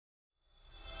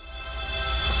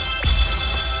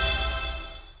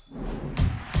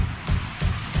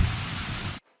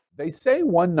They say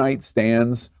one-night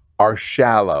stands are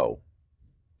shallow.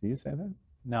 Do you say that?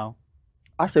 No.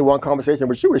 I say one conversation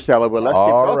with you was shallow, but let's keep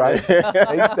All talking. right.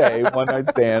 They say one-night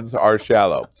stands are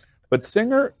shallow. But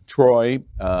singer Troye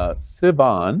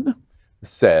Sivan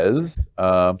says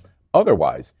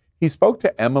otherwise. He spoke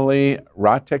to Emily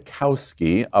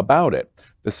Rata-j-kowski about it.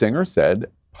 The singer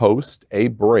said post a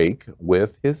break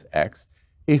with his ex,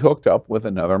 he hooked up with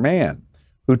another man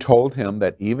who told him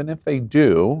that even if they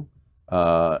do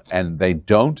and they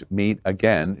don't meet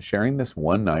again, sharing this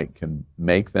one night can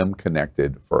make them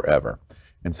connected forever.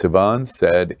 And Sivan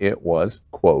said it was,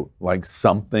 quote, like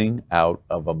something out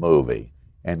of a movie,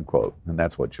 end quote. And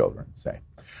that's what children say.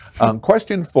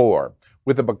 Question 4.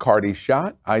 With a Bacardi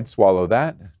shot, I'd swallow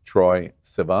that. Troye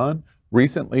Sivan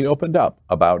recently opened up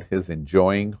about his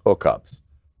enjoying hookups.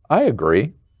 I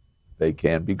agree. They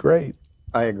can be great.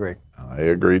 I agree. I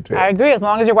agree too. I agree, as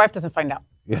long as your wife doesn't find out.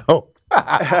 You know?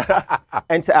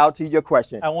 And to Al, to your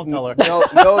question. I won't tell her.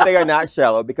 No, they are not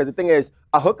shallow, because the thing is,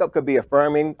 a hookup could be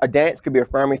affirming, a dance could be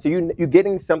affirming, so you're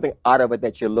getting something out of it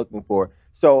that you're looking for.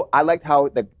 So I liked how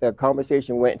the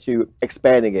conversation went to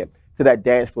expanding it to that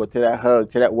dance floor, to that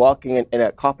hug, to that walking in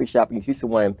a coffee shop and you see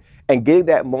someone and getting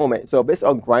that moment. So if it's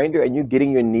on Grindr and you're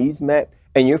getting your needs met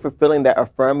and you're fulfilling that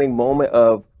affirming moment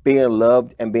of being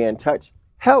loved and being touched,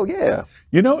 hell yeah.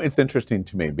 You know, it's interesting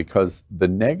to me because the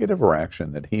negative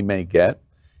reaction that he may get,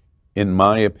 in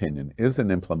my opinion, is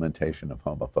an implementation of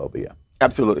homophobia.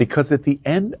 Absolutely. Because at the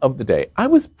end of the day, I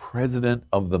was president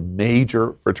of the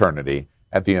major fraternity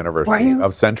at the University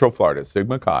of Central Florida,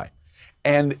 Sigma Chi.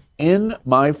 And in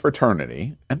my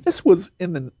fraternity, and this was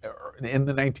in the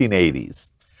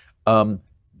 1980s,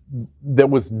 there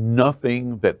was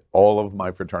nothing that all of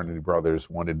my fraternity brothers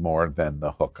wanted more than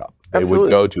the hookup. They would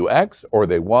go to X or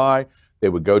they Y. They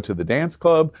would go to the dance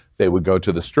club. They would go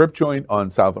to the strip joint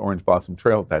on South Orange Blossom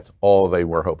Trail. That's all they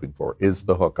were hoping for, is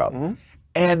the hookup.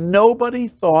 And nobody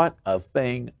thought a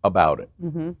thing about it.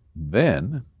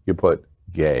 Then you put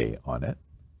gay on it,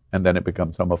 and then it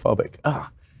becomes homophobic.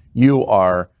 You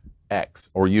are X,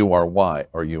 or you are Y,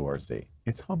 or you are Z.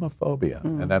 It's homophobia,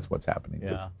 and that's what's happening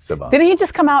to Sivan. Didn't he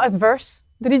just come out as verse?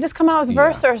 Did he just come out as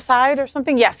verse or side or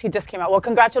something? Yes, he just came out. Well,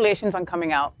 congratulations on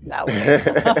coming out that way.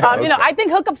 You know, I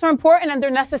think hookups are important and they're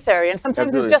necessary. And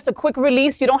sometimes it's just a quick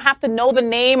release. You don't have to know the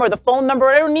name or the phone number.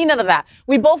 I don't need none of that.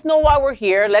 We both know why we're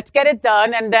here. Let's get it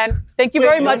done. And then thank you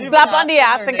very much. Slap on the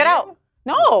ass and get out.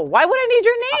 No, why would I need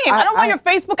your name? I don't want your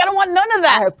Facebook. I don't want none of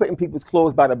that. I have put in people's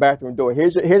clothes by the bathroom door.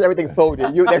 Here's everything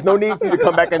folded. There's no need for you to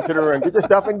come back into the room. Get your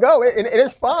stuff and go. And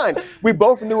it's fine. We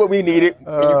both knew what we needed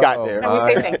when you got there. And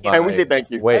we say thank you. And we say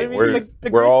thank you. Wait,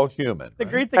 we're all human. The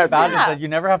great thing about it is that you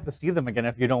never have to see them again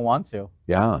if you don't want to.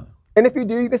 Yeah. And if you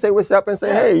do, you can say what's up and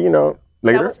say, hey, you know,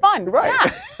 later. That was fun. Right.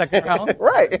 Yeah. Second round.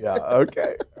 Right. Yeah,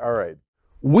 okay. All right.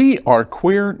 We are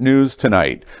Queer News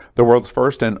Tonight, the world's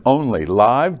first and only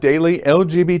live daily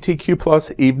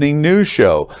LGBTQ+ evening news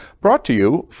show, brought to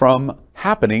you from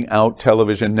Happening Out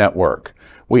Television Network.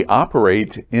 We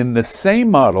operate in the same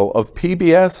model of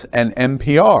PBS and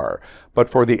NPR, but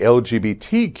for the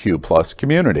LGBTQ+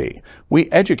 community. We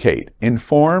educate,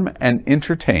 inform, and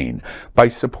entertain by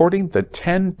supporting the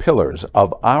 10 pillars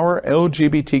of our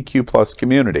LGBTQ+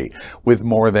 community, with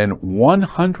more than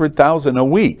 100,000 a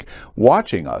week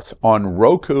watching us on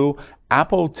Roku,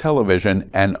 Apple Television,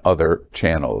 and other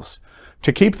channels.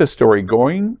 To keep the story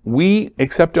going, we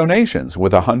accept donations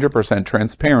with 100%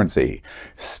 transparency.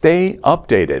 Stay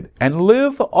updated and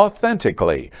live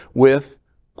authentically with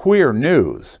Queer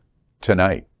News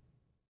Tonight.